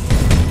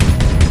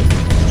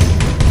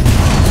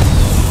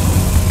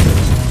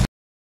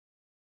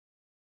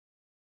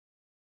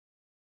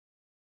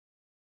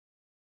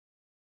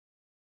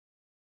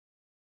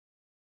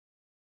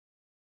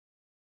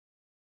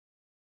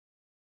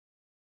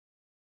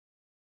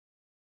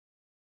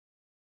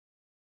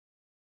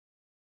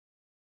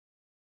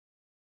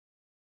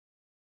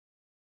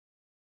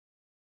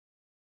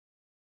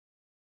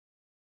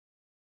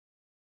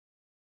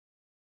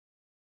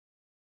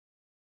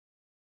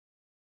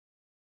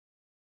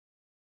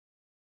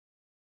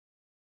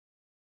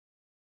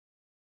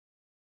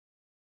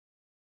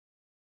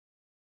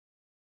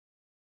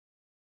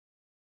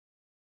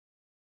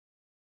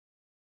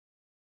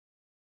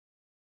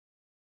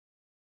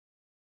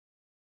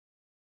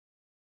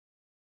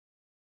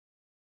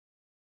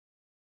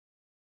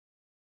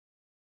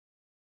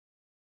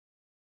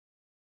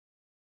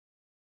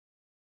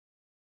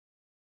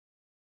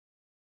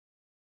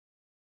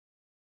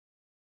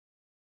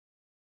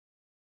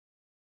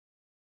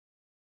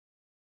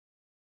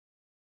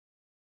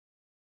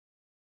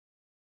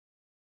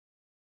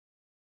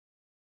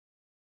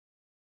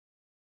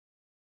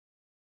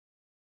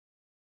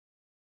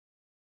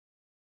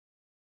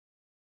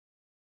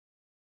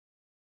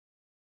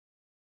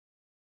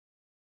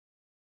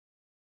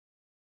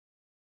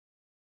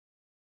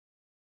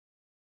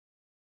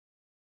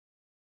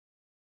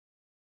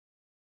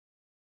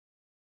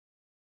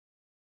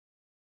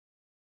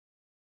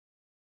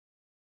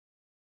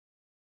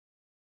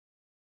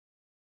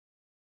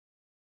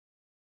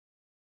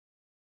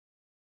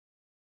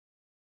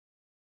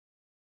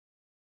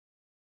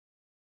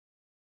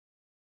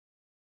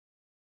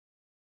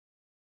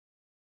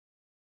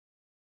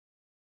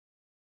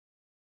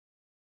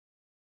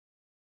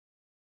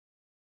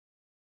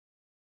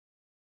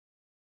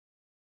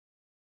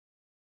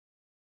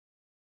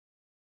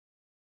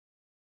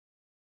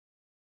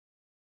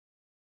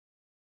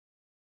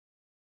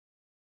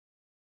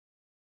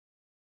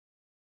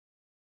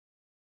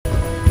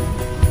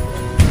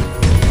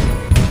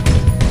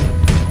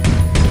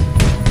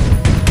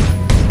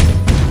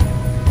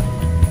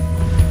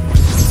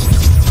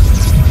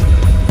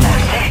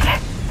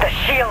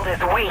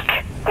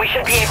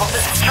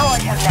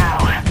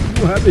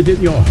 You have it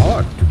in your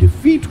heart to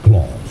defeat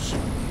Claus.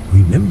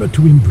 Remember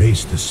to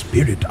embrace the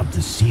spirit of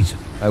the season.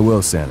 I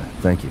will, Santa.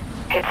 Thank you.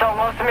 It's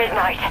almost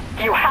midnight.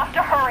 You have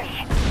to hurry.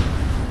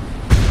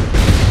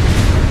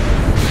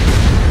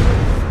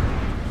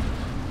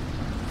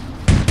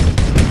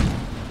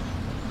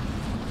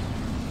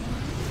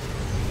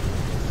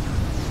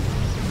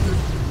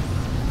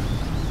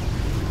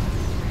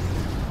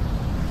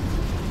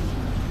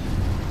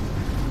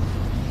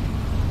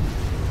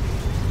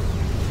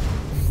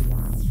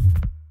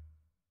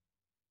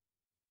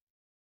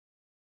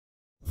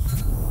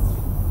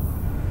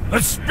 The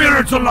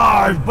spirit's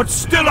alive, but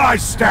still I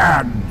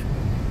stand.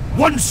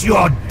 Once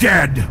you're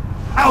dead,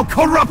 I'll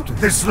corrupt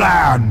this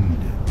land.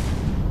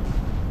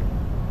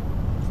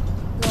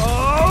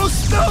 Oh,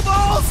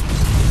 snowballs!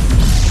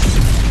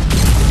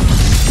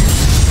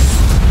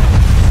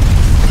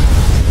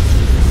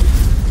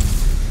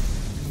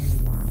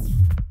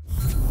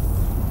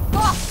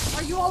 Boss,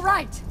 are you all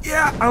right?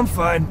 Yeah, I'm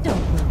fine. Don't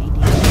worry,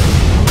 dear.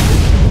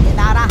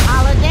 Without a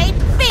holiday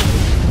feast.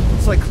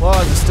 Looks like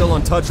Claus is still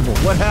untouchable.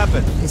 What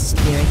happened? The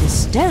spirit is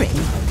stirring,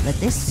 but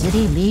this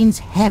city leans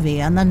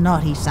heavy on the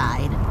naughty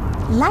side.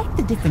 Like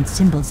the different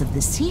symbols of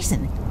the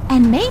season,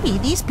 and maybe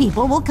these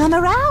people will come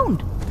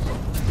around.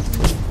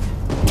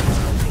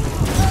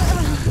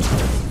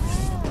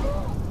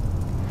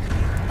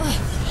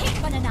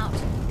 Hate running out.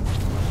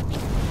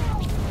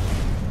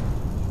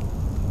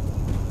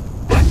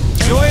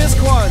 Joyous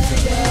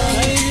Kwanzaa!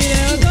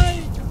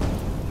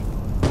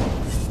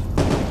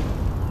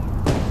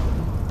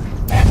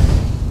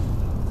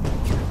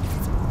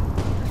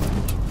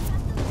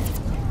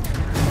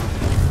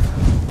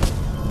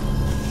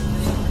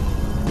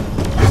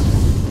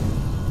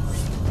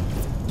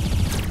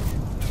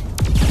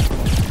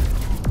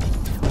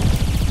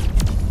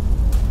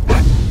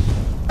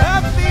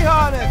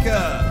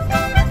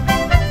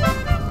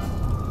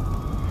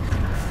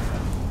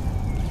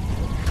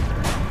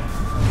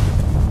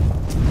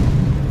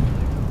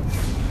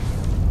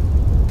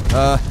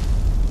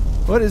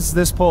 What is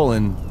this pole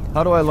in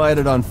How do I light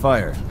it on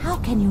fire? How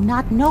can you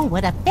not know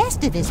what a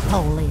Festivus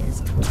pole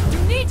is? You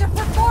need to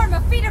perform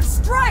a feat of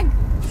strength!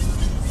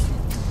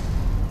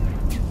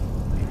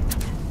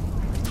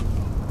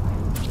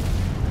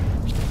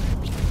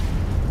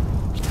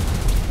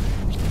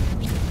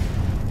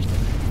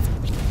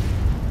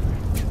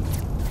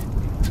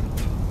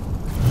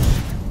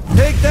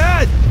 Take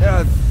that!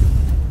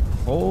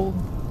 Pole?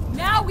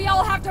 Now we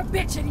all have to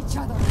bitch at each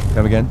other!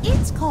 Come again?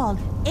 It's called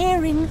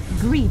airing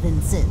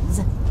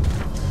grievances.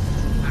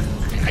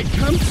 I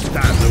can't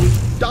stand those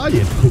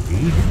diet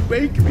cookies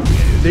bakery.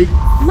 They...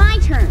 My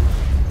turn.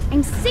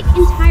 I'm sick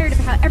and tired of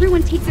how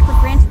everyone takes it for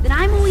granted that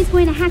I'm always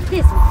going to hack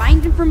this and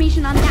find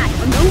information on that,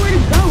 or know where to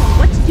go and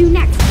what to do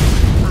next.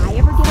 If I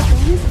ever get a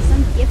bonus or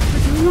some gift for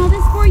doing all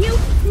this for you?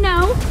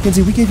 No.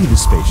 Kenzie, we gave you the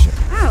spaceship.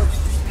 Oh.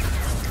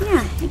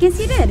 Yeah, I guess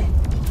you did.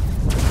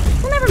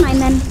 Well, never mind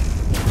then.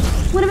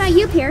 What about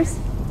you, Pierce?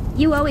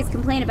 You always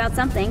complain about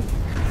something.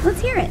 Let's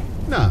hear it.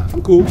 Nah,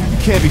 I'm cool. You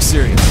can't be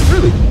serious.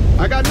 Really?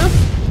 I got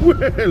nothing?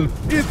 Well,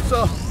 it's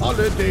a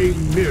holiday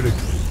miracle.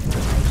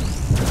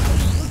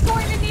 We're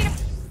going to need a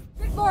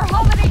bit more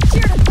holiday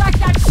cheer to crack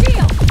that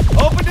shield!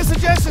 Open to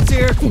suggestions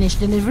here! Finish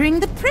delivering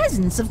the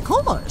presents, of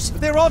course. But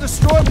they were all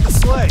destroyed with the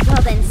sleigh.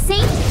 Well then,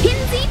 Saint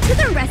Kinsey to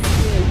the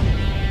rescue!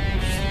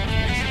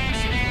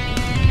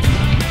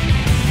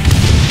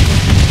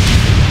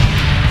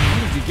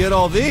 How did you get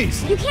all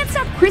these? You can't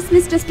stop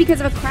Christmas just because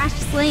of a crashed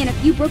sleigh and a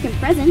few broken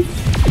presents.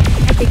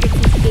 I figured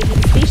since you gave me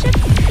the spaceship,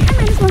 I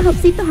might as well help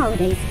save the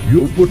holidays.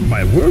 You'll put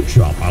my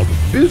workshop out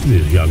of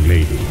business, young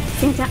lady.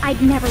 Santa,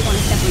 I'd never want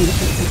to step on your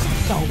toes.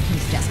 Oh,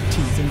 he's just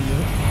teasing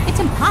you. It's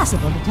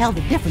impossible to tell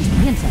the difference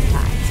between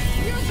sometimes.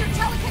 Use your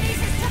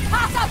telekinesis to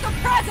pass out the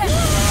presents!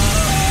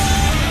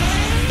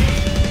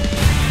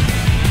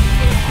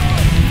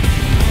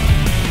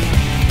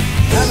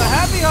 Have a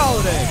happy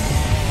holiday!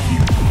 You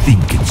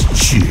think it's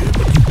cheer,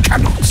 but you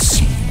cannot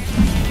see.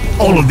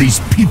 All of these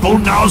people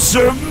now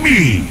serve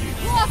me!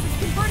 Claus is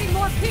converting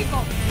more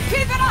people!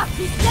 Keep it up!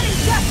 He's getting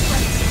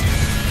desperate!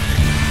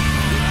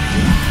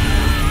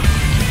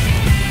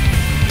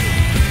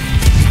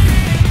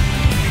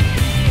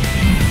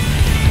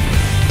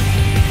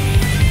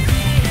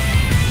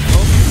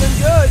 Hope you've been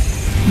good.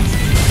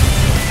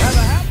 Have a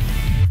happy...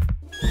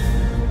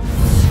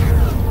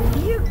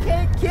 You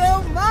can't kill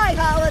my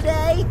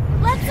holiday!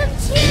 Let some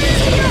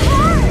cheers in your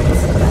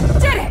hearts!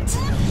 Did it!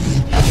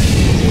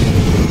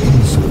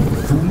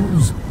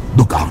 Fools,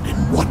 look out in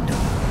wonder.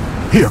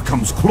 Here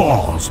comes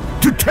Claus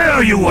to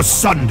tear you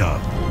asunder.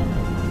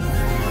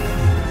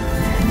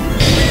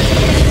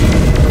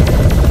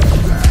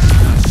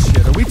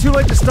 Shit, are we too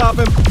late to stop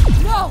him?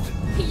 No!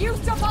 He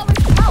used up all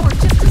his power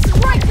just to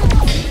strike you!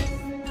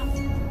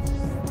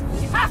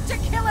 We have to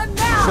kill him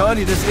now!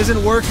 Johnny, this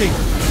isn't working.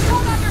 You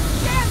don't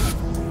understand it!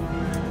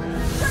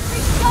 Should be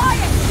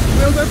dying!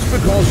 Well, that's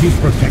because he's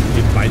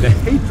protected by the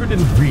hatred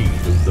and greed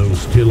of those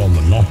still on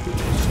the naughty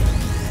list.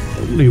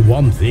 Only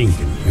one thing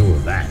can cure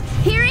that.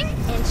 Hearing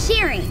and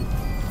cheering.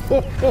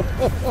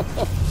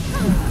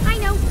 I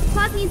know.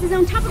 Claus needs his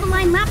own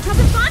top-of-the-line laptop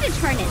and bondage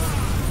harness.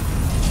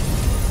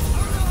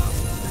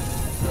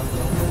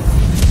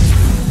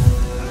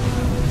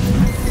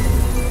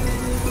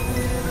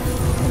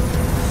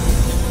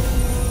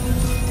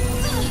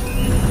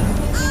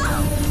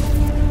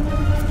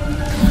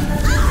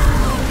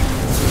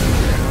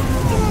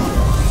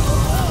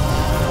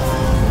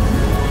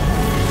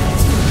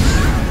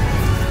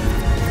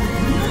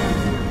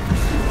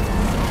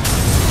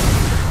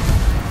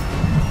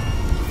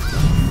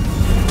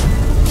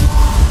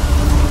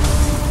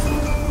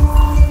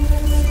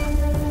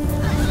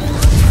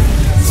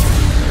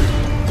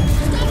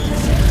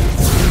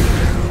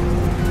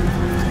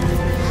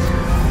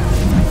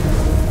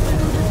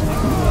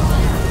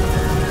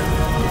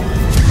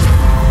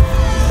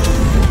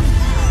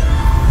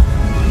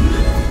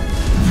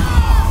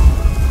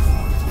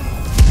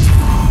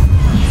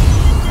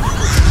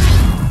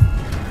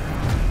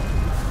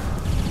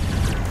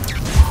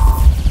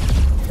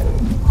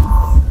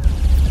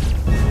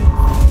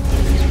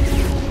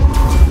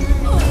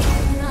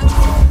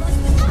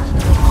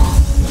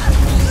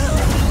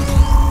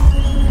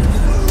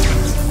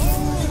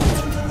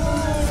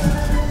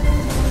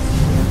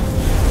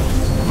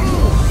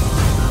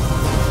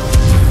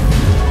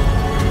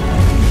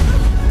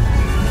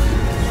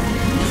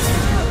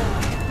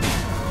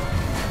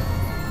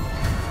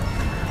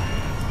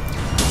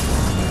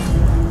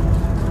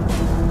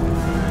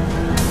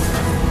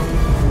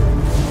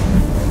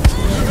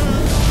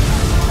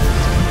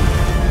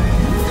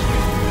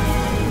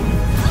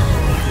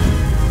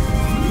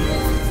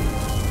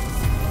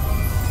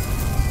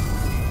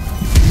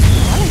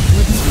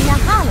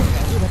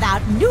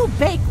 New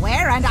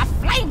bakeware and a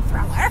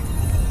flamethrower?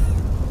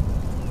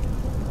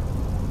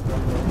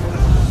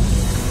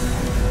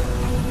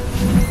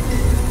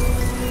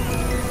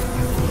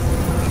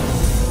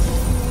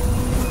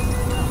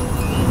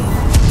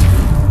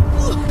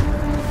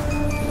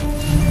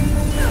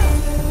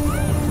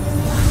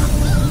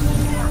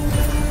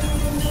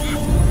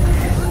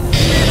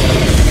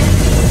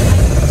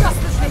 Just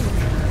the thing.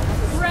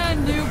 Grand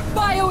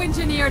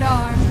Bioengineered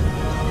arm!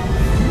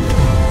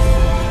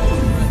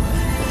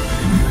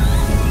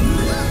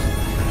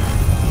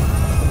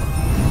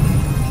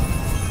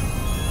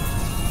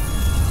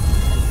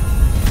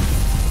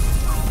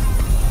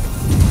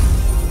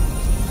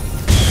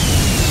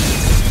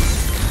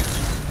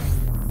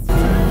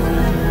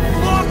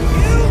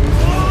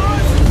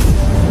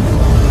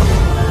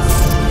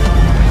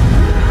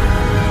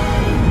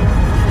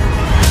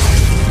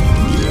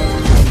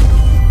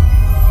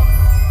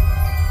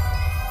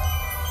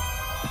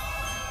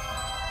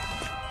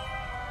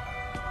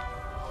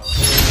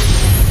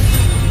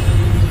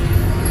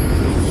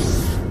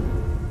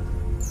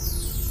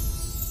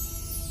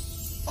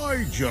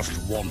 I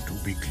just want to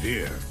be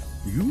clear.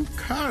 You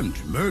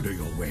can't murder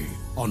your way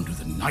onto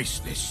the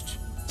nice list.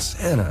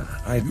 Santa,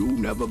 You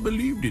never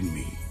believed in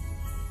me.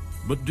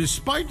 But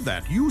despite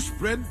that, you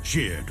spread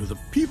cheer to the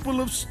people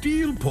of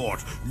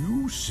Steelport.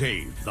 You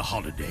saved the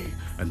holiday,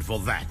 and for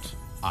that,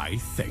 I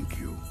thank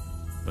you.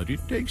 But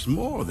it takes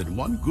more than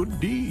one good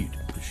deed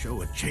to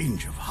show a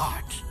change of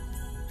heart.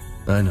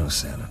 I know,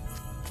 Santa.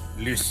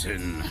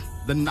 Listen,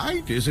 the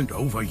night isn't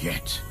over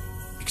yet.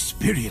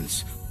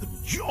 Experience the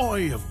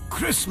joy of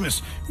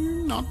Christmas,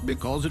 not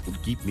because it will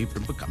keep me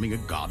from becoming a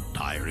god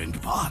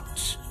tyrant,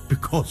 but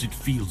because it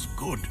feels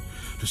good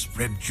to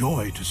spread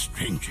joy to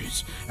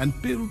strangers and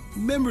build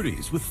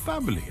memories with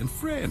family and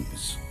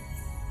friends.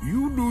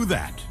 You do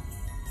that,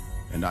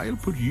 and I'll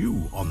put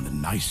you on the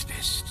nice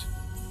list.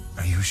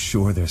 Are you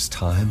sure there's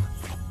time?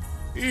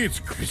 It's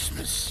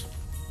Christmas.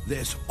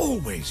 There's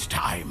always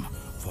time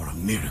for a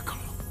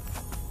miracle.